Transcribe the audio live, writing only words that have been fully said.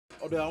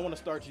Odell, I want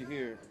to start you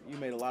here. You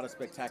made a lot of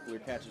spectacular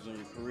catches in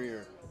your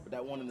career, but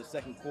that one in the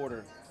second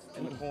quarter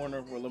in the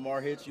corner where Lamar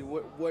hit you,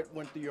 what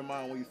went through your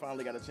mind when you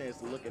finally got a chance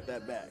to look at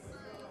that back?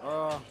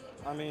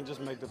 I mean,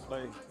 just make the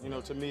play. You know,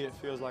 to me, it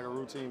feels like a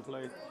routine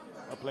play,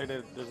 a play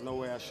that there's no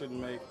way I shouldn't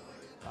make.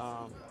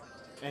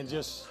 And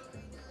just,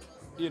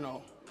 you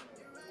know,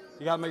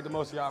 you got to make the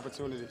most of your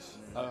opportunities.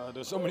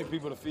 There's so many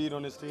people to feed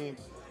on this team.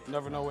 You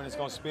never know when it's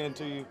going to spin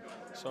to you.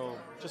 So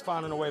just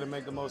finding a way to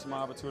make the most of my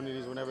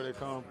opportunities whenever they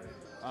come.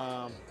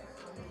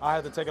 I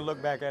had to take a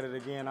look back at it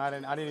again. I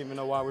didn't even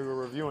know why we were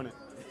reviewing it.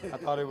 I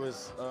thought it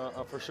was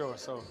for sure.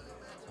 So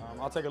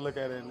I'll take a look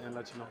at it and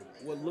let you know.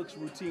 What looks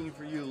routine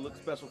for you looks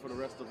special for the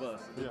rest of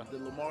us.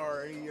 Did Lamar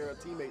or any of your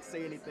teammates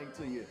say anything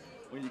to you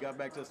when you got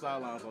back to the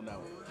sidelines on that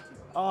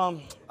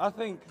one? I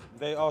think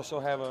they also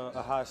have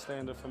a high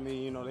standard for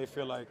me. You know, they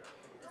feel like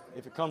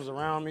if it comes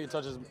around me, it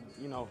touches,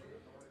 you know,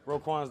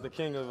 Roquan's the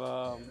king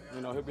of,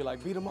 you know, he'll be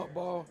like, beat him up,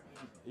 ball.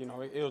 You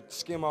know, it'll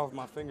skim off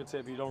my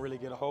fingertip. You don't really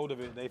get a hold of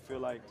it. They feel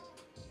like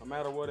no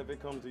matter what, if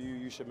it comes to you,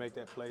 you should make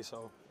that play.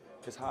 So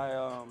it's high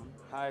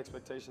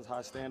expectations,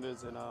 high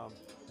standards, and,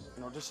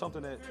 you know, just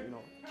something that, you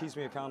know, keeps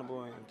me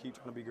accountable and keep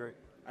trying to be great.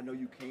 I know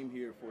you came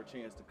here for a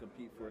chance to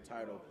compete for a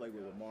title, play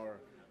with Lamar.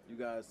 You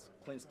guys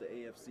clinched the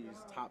AFC's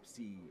top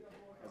seed.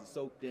 Has it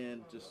soaked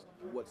in just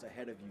what's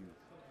ahead of you,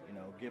 you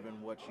know,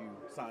 given what you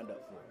signed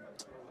up for?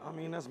 I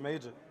mean, that's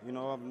major. You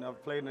know,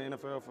 I've played in the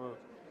NFL for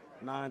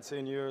 9,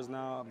 10 years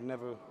now. I've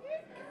never,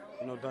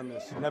 you know, done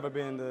this. Never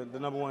been the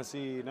 #1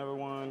 seed, never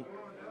won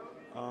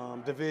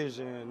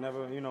division,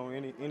 never, you know,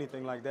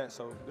 anything like that.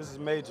 So this is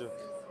major.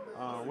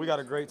 We got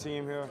a great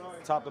team here,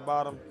 top to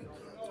bottom.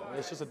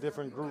 It's just a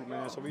different group,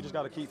 man. So we just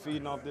got to keep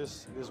feeding off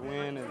this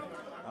win, and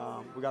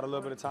we got a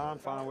little bit of time,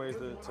 find ways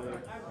to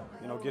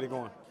you know, get it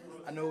going.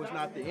 I know it's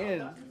not the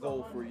end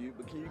goal for you,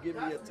 but can you give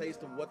me a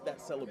taste of what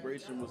that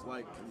celebration was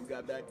like when you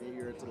got back in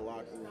here into the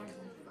locker room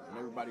and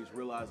everybody's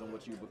realizing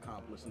what you've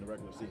accomplished in the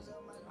regular season?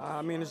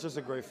 I mean, it's just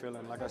a great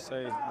feeling. Like I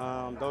say,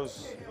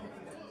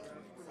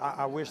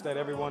 I wish that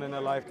everyone in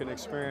their life can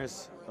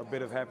experience a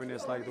bit of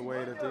happiness like the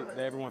way that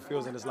everyone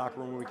feels in this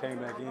locker room when we came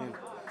back in.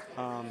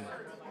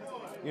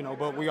 You know,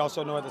 but we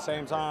also know at the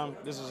same time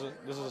this is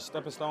a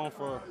stepping stone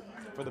for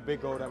the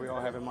big goal that we all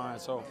have in mind.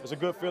 So it's a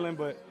good feeling,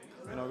 but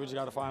you know, we just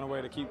got to find a way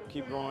to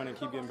keep growing and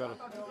keep getting better.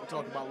 We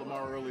talked about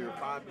Lamar earlier,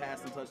 5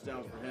 passing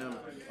touchdowns for him,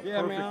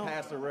 yeah, perfect man,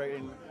 passer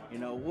rating. You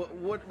know,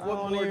 what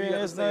more do you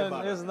have to say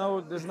about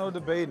it? There's no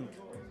debating.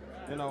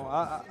 You know,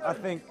 I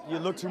think you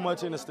look too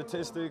much into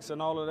statistics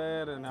and all of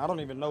that, and I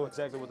don't even know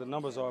exactly what the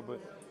numbers are, but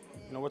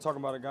you know, we're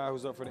talking about a guy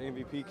who's up for the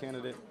MVP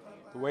candidate.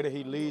 The way that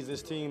he leads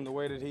this team, the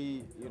way that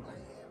he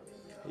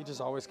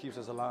just always keeps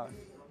us alive.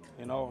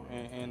 You know,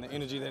 and the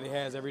energy that he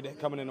has every day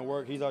coming into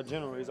work. He's our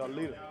general, he's our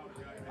leader.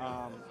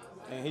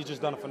 And he's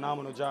just done a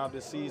phenomenal job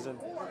this season.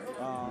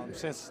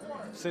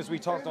 Since we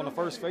talked on the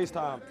first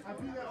FaceTime,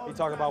 he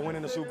talked about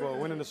winning the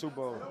Super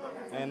Bowl.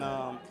 And,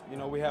 you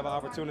know, we have an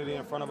opportunity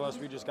in front of us.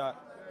 We just got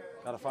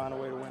to find a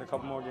way to win a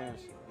couple more games.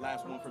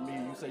 Last one for me.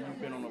 You say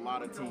you've been on a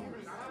lot of teams.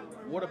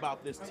 What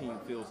about this team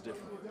feels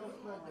different?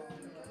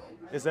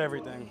 It's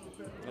everything.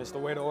 It's the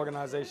way the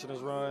organization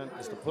is run.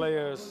 It's the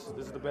players.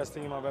 This is the best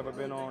team I've ever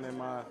been on in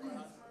my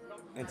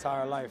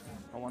entire life,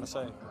 I want to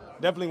say.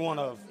 Definitely one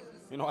of.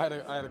 You know, I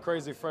had a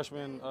crazy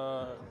freshman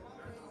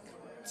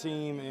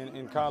team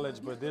in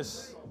college, but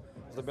this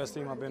is the best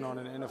team I've been on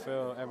in the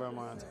NFL ever in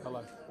my entire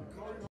life.